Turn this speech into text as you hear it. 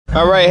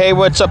All right, hey,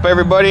 what's up,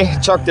 everybody?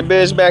 Chuck the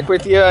Biz back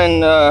with you,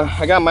 and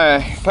I got my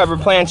pepper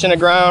plants in the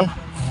ground,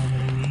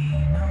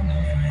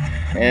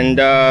 and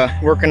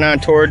working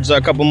on towards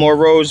a couple more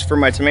rows for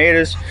my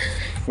tomatoes,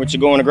 which will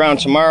go in the ground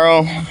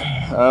tomorrow.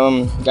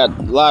 Got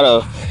a lot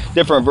of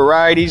different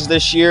varieties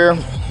this year.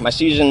 My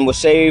season was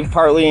saved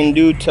partly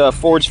due to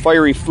Ford's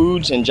Fiery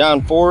Foods and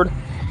John Ford.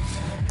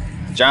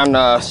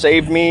 John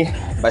saved me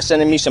by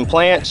sending me some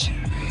plants,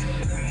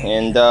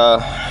 and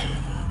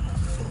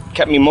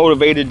kept me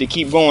motivated to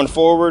keep going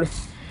forward,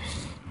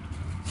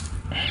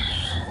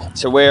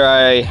 to where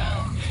I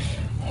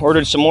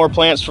ordered some more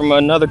plants from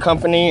another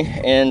company,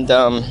 and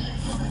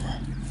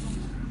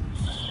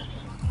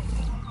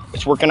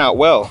it's working out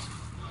well.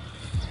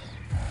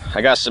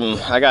 I got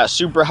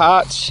super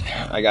hots,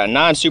 I got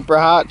non-super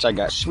hots, I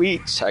got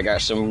sweets, I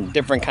got some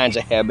different kinds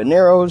of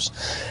habaneros.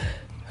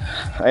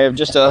 I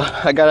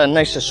got a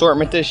nice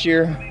assortment this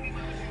year.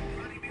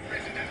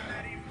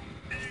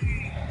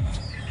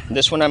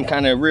 This one I'm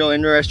kind of real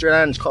interested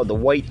on. It's called the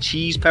white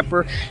cheese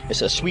pepper.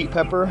 It's a sweet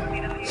pepper.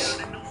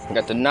 I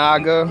got the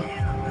Naga.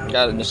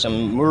 Got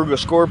some Muruga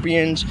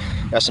scorpions.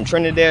 Got some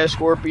Trinidad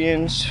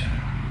scorpions.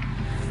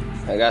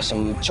 I got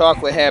some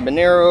chocolate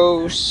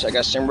habaneros. I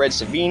got some red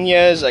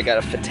Savinas. I got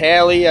a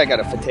Fatale. I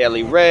got a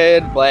Fatale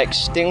red, black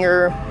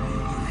stinger.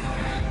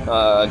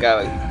 I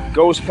got a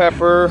ghost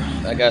pepper.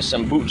 I got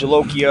some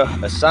Bootjalokia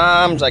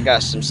Assams. I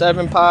got some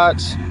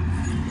 7-pots.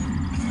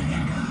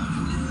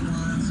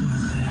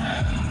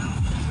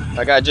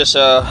 I got just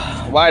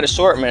a wide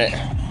assortment.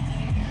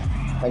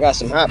 I got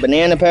some hot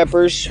banana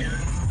peppers.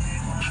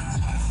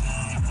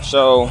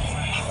 So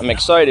I'm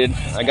excited.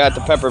 I got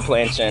the pepper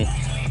plants in.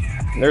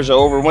 There's an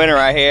overwinter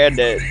I had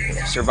that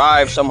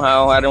survived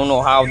somehow. I don't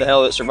know how the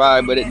hell it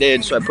survived, but it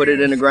did. So I put it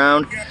in the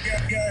ground.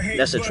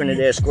 That's a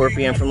Trinidad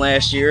scorpion from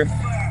last year.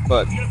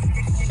 But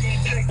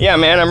yeah,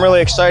 man, I'm really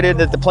excited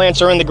that the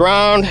plants are in the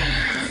ground.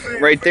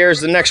 Right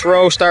there's the next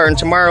row. Starting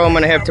tomorrow, I'm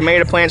gonna have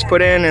tomato plants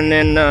put in, and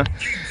then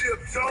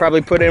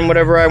probably put in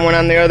whatever I want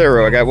on the other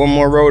row. I got one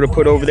more row to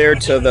put over there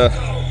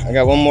I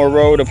got one more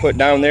row to put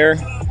down there.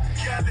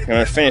 I'm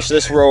gonna finish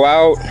this row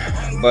out.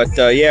 But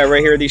yeah,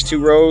 right here, these 2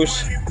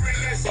 rows,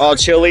 all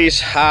chilies,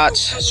 hots,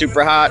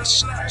 super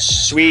hots,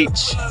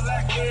 sweets,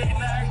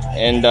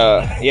 and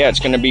yeah, it's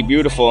gonna be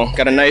beautiful.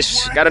 Got a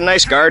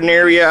nice garden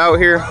area out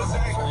here.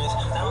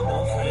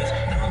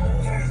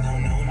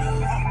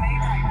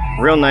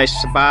 Real nice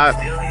spot.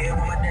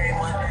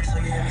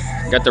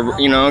 Got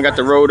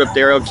the road up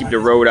there. I'll keep the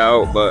road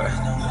out, but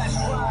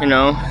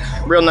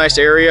real nice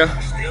area.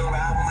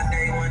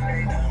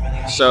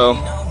 So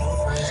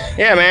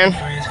yeah, man,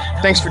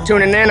 thanks for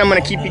tuning in. I'm gonna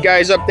keep you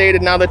guys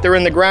updated now that they're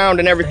in the ground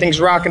and everything's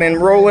rocking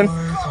and rolling,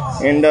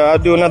 and I'll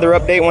do another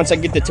update once I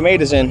get the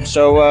tomatoes in.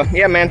 So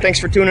yeah, man, thanks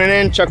for tuning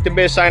in. Chuck the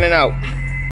Biz signing out.